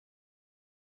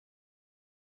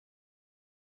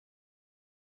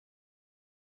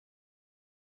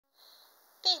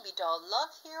Baby Doll Love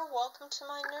here. Welcome to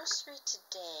my nursery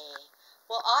today.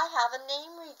 Well, I have a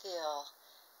name reveal.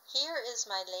 Here is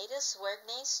my latest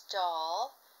Zwergnase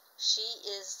doll. She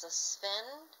is the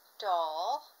Svende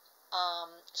doll.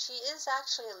 She is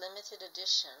actually a limited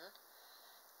edition,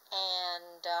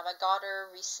 and I got her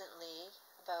recently,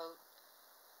 about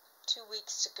 2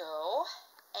 weeks ago,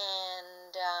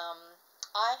 and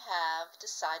I have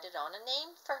decided on a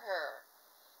name for her.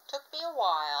 Took me a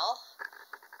while,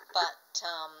 but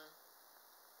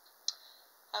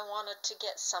I wanted to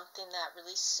get something that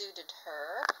really suited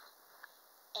her,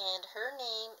 and her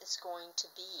name is going to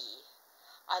be,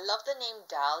 I love the name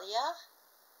Dahlia,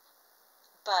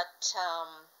 but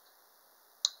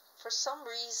for some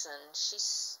reason,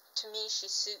 to me she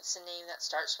suits a name that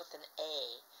starts with an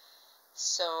A,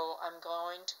 so I'm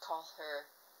going to call her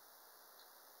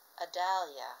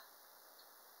Adalia.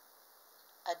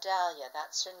 Adalia,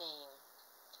 that's her name.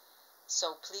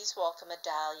 So please welcome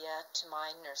Adalia to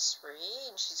my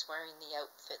nursery, and she's wearing the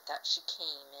outfit that she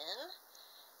came in.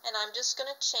 And I'm just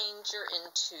going to change her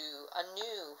into a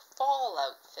new fall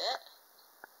outfit.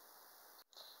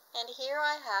 And here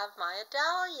I have my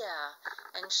Adalia,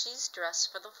 and she's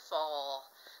dressed for the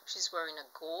fall. She's wearing a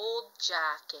gold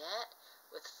jacket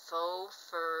with faux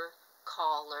fur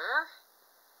collar.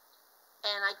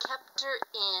 And I kept her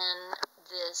in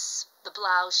the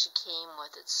blouse she came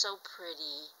with. It's so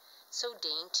pretty. So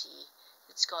dainty.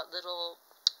 It's got little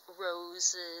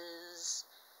roses,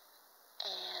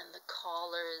 and the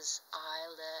collar is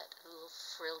eyelet, a little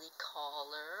frilly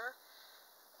collar,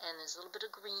 and there's a little bit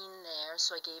of green there,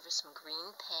 so I gave her some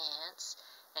green pants,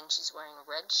 and she's wearing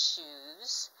red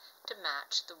shoes to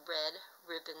match the red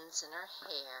ribbons in her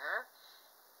hair.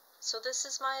 So this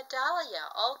is my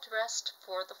Adalia, all dressed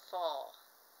for the fall.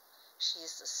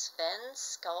 She's the Svende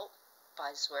sculpt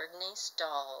by Zwergnase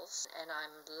dolls, and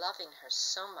I'm loving her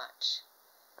so much.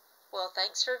 Well,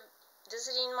 thanks for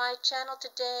visiting my channel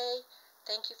today.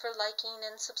 Thank you for liking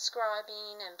and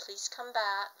subscribing, and please come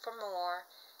back for more.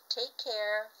 Take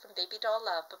care. From Baby Doll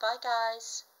Love. Bye-bye,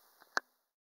 guys.